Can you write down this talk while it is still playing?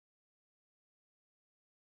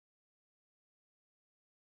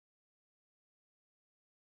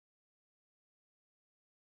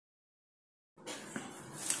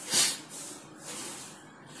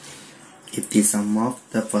if the sum of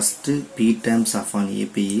the first p terms of an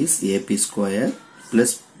AP is AP square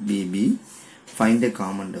plus BB, find the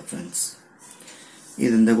common difference.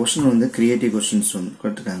 இது இந்த question வந்து creative questions வந்து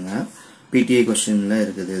கொடுத்திருக்காங்க. PTA क्वेश्चनல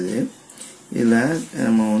இருக்குது இது. இதுல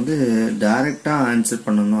நம்ம வந்து டைரக்ட்டா ஆன்சர்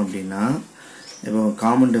பண்ணனும் அப்படினா இப்போ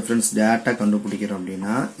காமன் டிஃபரன்ஸ் டைரக்ட்டா கண்டுபிடிக்கிறோம்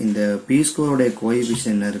அப்படினா இந்த p ஸ்கொயர் உடைய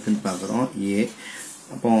கோஎஃபிஷியன்ட் என்ன இருக்குன்னு பார்க்கறோம் a.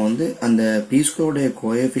 அப்போ வந்து அந்த p ஸ்கொயர் உடைய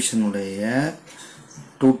கோஎஃபிஷியன்ட் உடைய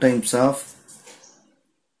 2 times of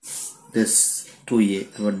this 2a.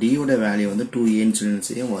 அப்ப d உடைய வேல்யூ வந்து 2a ன்னு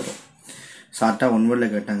சொல்லி வரும். ஷார்ட்டா ஒன் வேர்ட்ல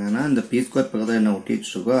கேட்டாங்கன்னா இந்த p ஸ்கொயர் பக்கத்துல என்ன ஒட்டி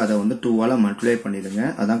வச்சிருக்கோ அதை வந்து 2 ஆல மல்டிப்ளை பண்ணிடுங்க.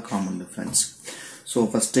 அதான் காமன் டிஃபரன்ஸ். சோ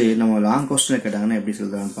ஃபர்ஸ்ட் நம்ம லாங் क्वेश्चन கேட்டாங்கன்னா எப்படி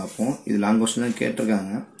சொல்றாங்கன்னு பாப்போம். இது லாங் क्वेश्चन தான்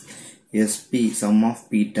கேட்டிருக்காங்க. SP sum of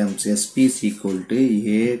p terms SP is equal to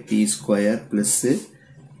AP square plus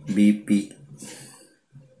BP.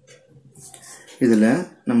 இதுல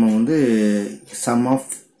நம்ம வந்து sum of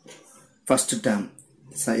first term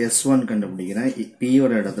S1 கண்டுபிடிக்கிறேன். p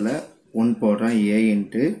ஓட இடத்துல 1 போடுறேன். a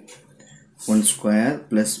into 1 square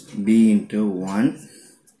plus b into 1.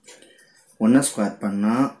 1 square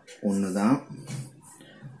பண்ணா 1 தான்.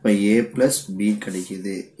 இப்ப a plus b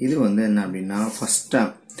கிடைக்குது. இது வந்து என்ன அப்படின்னா first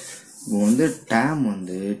term. இப்போ வந்து term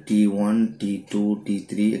வந்து t1 t2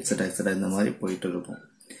 t3 etc இந்த மாதிரி போயிட்டு இருக்கும்.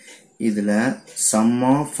 இதுல sum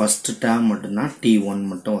of first term மட்டும்தான் t1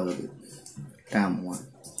 மட்டும் வருது. term 1.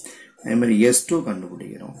 அதே மாதிரி s2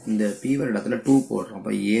 கண்டுபிடிக்கிறோம். இந்த p வர இடத்துல 2 போடுறோம்.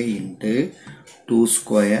 அப்ப a into 2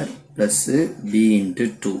 square plus b into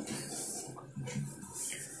 2.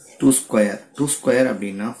 2 square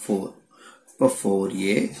அப்படின்னா 4. அப்ப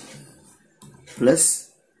 4a plus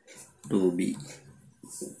 2b.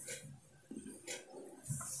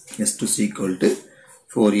 s2 is equal to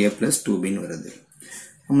 4a plus 2b ன்னு வருது.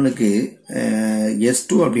 நம்மளுக்கு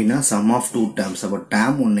s2 அப்படின்னா sum of two terms. அப்ப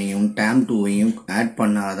term 1ஐயும் term 2ஐயும் ஆட்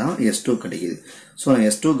பண்ணாதான் s2 கிடைக்குது. சோ நான்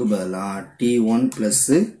s2 க்கு பதிலா t1 plus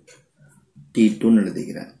t2 ன்னு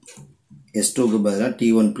எழுதிக்கிறேன். s2 க்கு பதிலா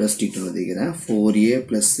t1 plus t2 எழுதிக்கிறேன். 4a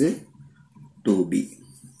plus 2b.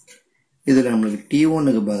 இதுல நம்மளுக்கு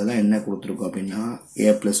t1 க்கு பதிலா என்ன கொடுத்திருக்கோம் அப்படின்னா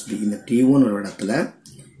a plus b. இந்த t1 ஓட இடத்துல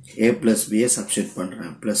a plus b சப்ஸ்டிட்யூட்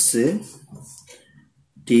பண்றேன். plus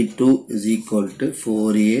t2 is equal to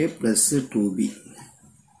 4a plus 2b.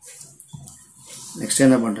 next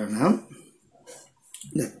என்ன பண்றேன்னா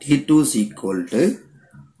இந்த t2 is equal to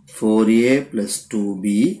 4a plus 2b.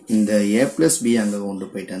 இந்த a plus b அங்க கொண்டு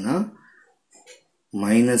போயிட்டேன்னா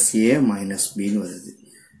minus a minus b ன்னு வருது.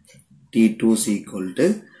 t2 is equal to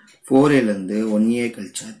 4a ல இருந்து 1a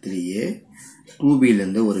கழிச்சா 3a, 2b ல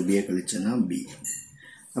இருந்து ஒரு b கழிச்சனா b.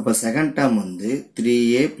 அப்ப செகண்ட் டேர்ம் வந்து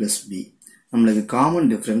 3a plus b. நம்மளுக்கு காமன்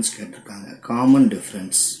டிஃபரன்ஸ் கேட்டிருக்காங்க. காமன்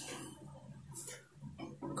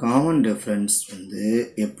டிஃபரன்ஸ் வந்து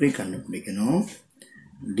எப்படி கண்டுபிடிக்கணும்?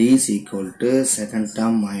 d is equal to second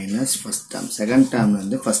term minus first term. Second டேர்ம்ல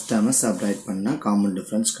இருந்து ஃபர்ஸ்ட் டேர்மை சப்ட்ராக்ட் பண்ணா காமன்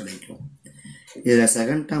டிஃபரன்ஸ் கிடைக்கும். இதுல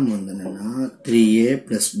செகண்ட் டேர்ம் வந்து என்னன்னா 3a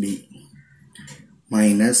plus b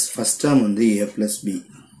minus first term வந்து a plus b.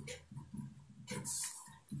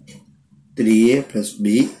 3a plus b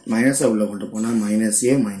minus உள்ள கொண்டு போனா minus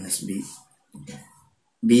a minus b.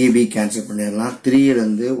 b cancel பண்ணிடலாம். 3 ல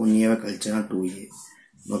இருந்து 1a கழிச்சா 2a.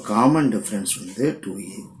 இப்போ காமன் டிஃபரன்ஸ் வந்து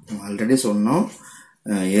 2a. நம்ம ஆல்ரெடி சொன்னோம்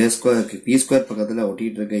a ஸ்கொயர் p ஸ்கொயர் பக்கத்துல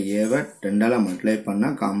ஒட்டிட்டு இருக்க a வை 2 ஆல மல்டிப்ளை பண்ணா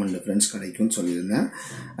காமன் டிஃபரன்ஸ் கிடைக்கும்னு சொல்லியிருந்தேன்.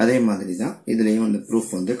 அதே மாதிரி தான் இதுலயும் அந்த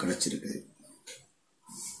ப்ரூஃப் வந்து கிடைச்சிருக்கு.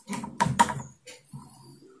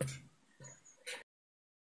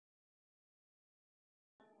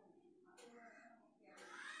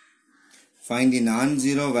 Find the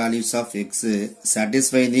non-zero values of x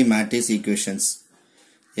satisfy the matrix equations.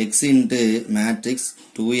 X into matrix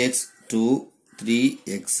 2x 2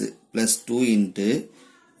 3x plus 2 into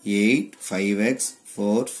 8 5x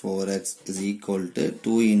 4 4x is equal to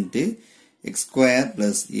 2 into x square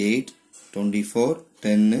plus 8 24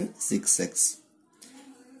 10 6x.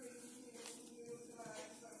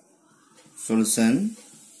 Solution.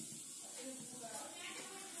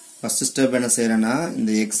 First step என்ன செய்யறேன்னா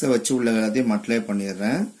இந்த x வச்சு உள்ள எல்லாத்தையும் multiply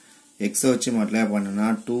பண்ணிடுறேன். x வச்சு multiply பண்ணனா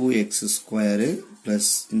 2x square plus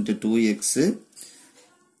into 2x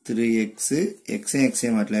 3x x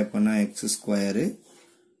multiply பண்ணா x square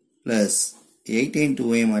plus 8 into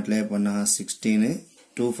 2 multiply பண்ணா 16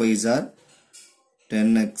 2 5s are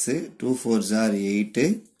 10x 2 4s are 8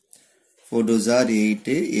 4 2s are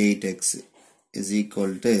 8 8x is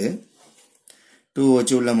equal to 2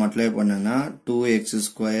 வச்சு உள்ள மல்டிப்ளை பண்ணனா 2x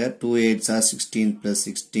square 2 8s are 16 plus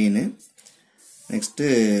 16. next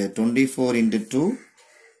 24 into 2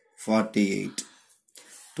 48.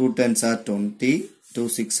 2 10s are 20 2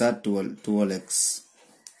 6 are 12 12x.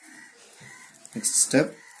 next step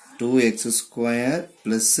 2x square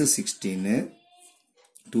plus 16,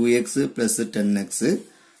 2x plus 10x,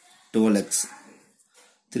 12x,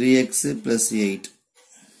 3x plus 8,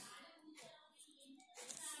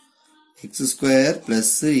 x square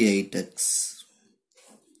plus 8x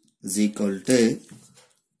is equal to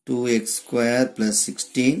 2x square plus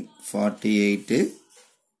 16, 48,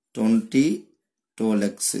 20,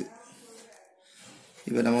 12x.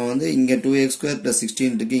 இப்போ நம்ம வந்து இங்க 2x square plus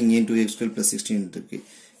 16 இருக்கு, இங்க 2x square plus 16 இருக்கு.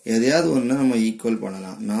 எதையாவது ஒண்ணு நம்ம ஈக்குவல்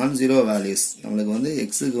பண்ணலாம். நான் ஜீரோ வேல்யூஸ் நமக்கு வந்து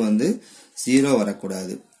x க்கு வந்து 0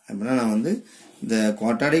 வரக்கூடாது. அப்படினா நான் வந்து இந்த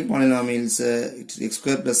quadratic polynomials x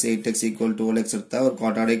square plus 8x equal to 12x எடுத்தா ஒரு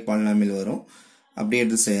quadratic polynomial வரும். அப்படி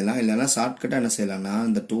எடுத்து செய்யலாம். இல்லனா ஷார்ட்கட்டா என்ன செய்யலாம்னா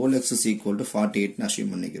இந்த 12x is equal to 48 ன்னு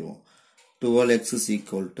அஸ்யூம் பண்ணிக்கிறோம். 12x is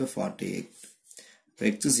equal to 48.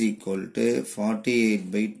 x is equal to 48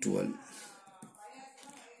 by 12.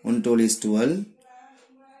 1 12 is 12.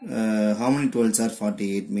 How many 12s are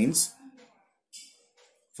 48 means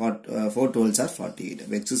 4 12s are 48.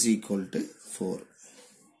 X is equal to 4.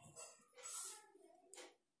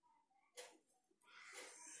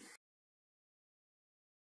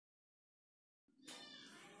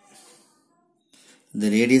 The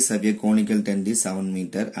radius of a conical tent is 7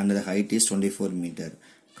 meter and the height is 24 meter.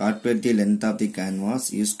 Calculate the length of the canvas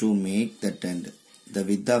used to make the tent. The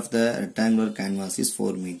width of the rectangular canvas is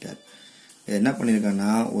 4 meter. என்ன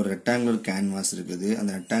பண்ணிருக்காங்கன்னா ஒரு rectangular canvas இருக்குது.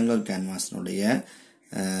 அந்த rectangular canvasனுடைய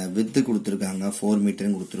width கொடுத்திருக்காங்க 4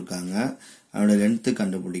 metre கொடுத்திருக்காங்க. அதோட length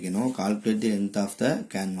கண்டுபிடிக்கணும். Calculate the length of the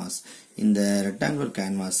canvas. இந்த rectangular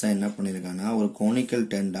canvas என்ன பண்ணிருக்காங்கன்னா ஒரு conical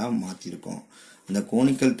tent ஆ மாத்திருக்கோம். அந்த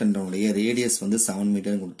conical tent உடைய radius வந்து 7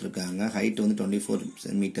 மீட்டர் கொடுத்திருக்காங்க. height வந்து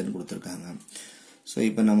 24 மீட்டர் கொடுத்திருக்காங்க. சோ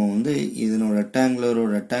இப்போ நம்ம வந்து இதனோட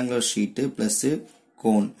rectangular sheet plus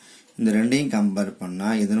cone இந்த ரெண்டையும் கம்பேர் பண்ணா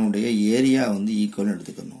இதனுடைய ஏரியா வந்து ஈக்குவல்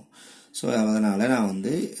எடுத்துக்கணும். சோ அதனால நான்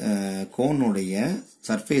வந்து கோன் உடைய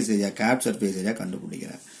surface area gap surface area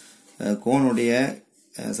கண்டுபிடிக்கிறேன். கோன் உடைய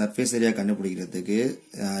சர்ஃபேஸ் ஏரியா கண்டுபிடிக்கிறதுக்கு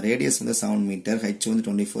ரேடியஸ் வந்து 7 மீட்டர், h வந்து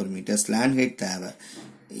 24 மீட்டர், ஸ்லாண்ட் ஹைட் தேவை.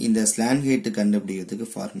 இந்த ஸ்லாண்ட் ஹைட் கண்டுபிடிக்கிறதுக்கு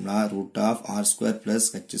formula √r square plus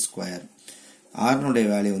h square. r னுடைய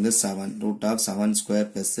value வந்து 7, √7 square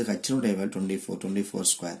plus h னுடைய value 24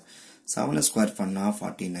 square. 7 square பண்ணா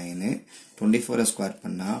 49, 24 ஸ்கொயர்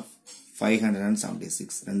பண்ணா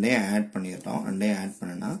 576. ரெண்டையும் ஆட் பண்ணிட்டோம். ரெண்டையும் ஆட்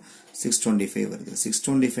பண்ணனா 625 வருது.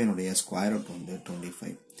 625 உடைய ஸ்கொயர் ரூட் வந்து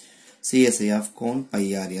 25. CSI of cone pi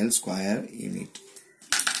RL square unit.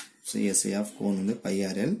 CSI of cone வந்து pi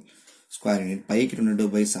RL square unit. pi க்கு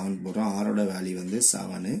 22/7 போறோம். r ஓட வேல்யூ வந்து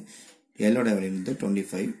 7, l ஓட வேல்யூ வந்து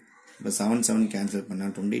 25. இப்போ 7 கேன்சல் பண்ணா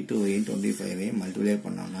 22 ஐயும் 25 ஐயும் மல்டிப்ளை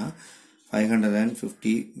பண்ணோம்னா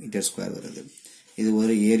 550 மீட்டர் ஸ்கொயர் வருது. இது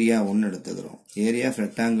ஒரு ஏரியா 1 எடுத்துக்கிறோம். ஏரியா ஆஃப்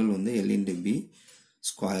ரெக்டாங்கிள் வந்து L into B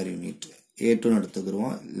square unit. A2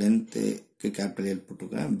 எடுத்துக்கிறோம். லென்த்துக்கு கேபிட்டல் L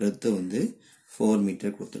போட்டுக்கிறேன். பிரெத் வந்து 4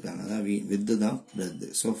 மீட்டர் கொடுத்துருக்காங்க. அதான் வித் தான் பிரெத்.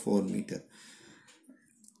 So 4 metre.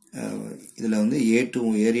 இதுல வந்து A2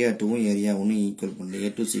 ஏரியா 2 ஏரியா 1 ஈக்குவல் பண்ணி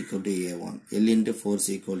A2 is equal to A1. L into 4 is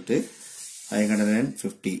equal to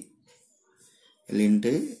 550. L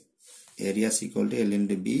into area is equal to L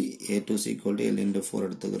into B, A2 is equal to L into 4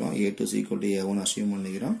 எடுத்துக்கிறோம். A2 is equal to A1 assume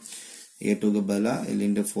பண்ணிக்கிறோம். A2க்கு பதிலா L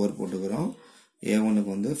into 4 போட்டுக்கிறோம். A1க்கு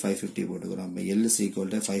வந்து 550 போட்டுக்கிறோம். L is equal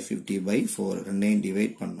to 550/4. ரெண்டையும்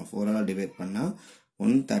divide பண்ணோம். 4 ஆல divide பண்ணா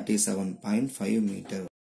 137.5 மீட்டர்.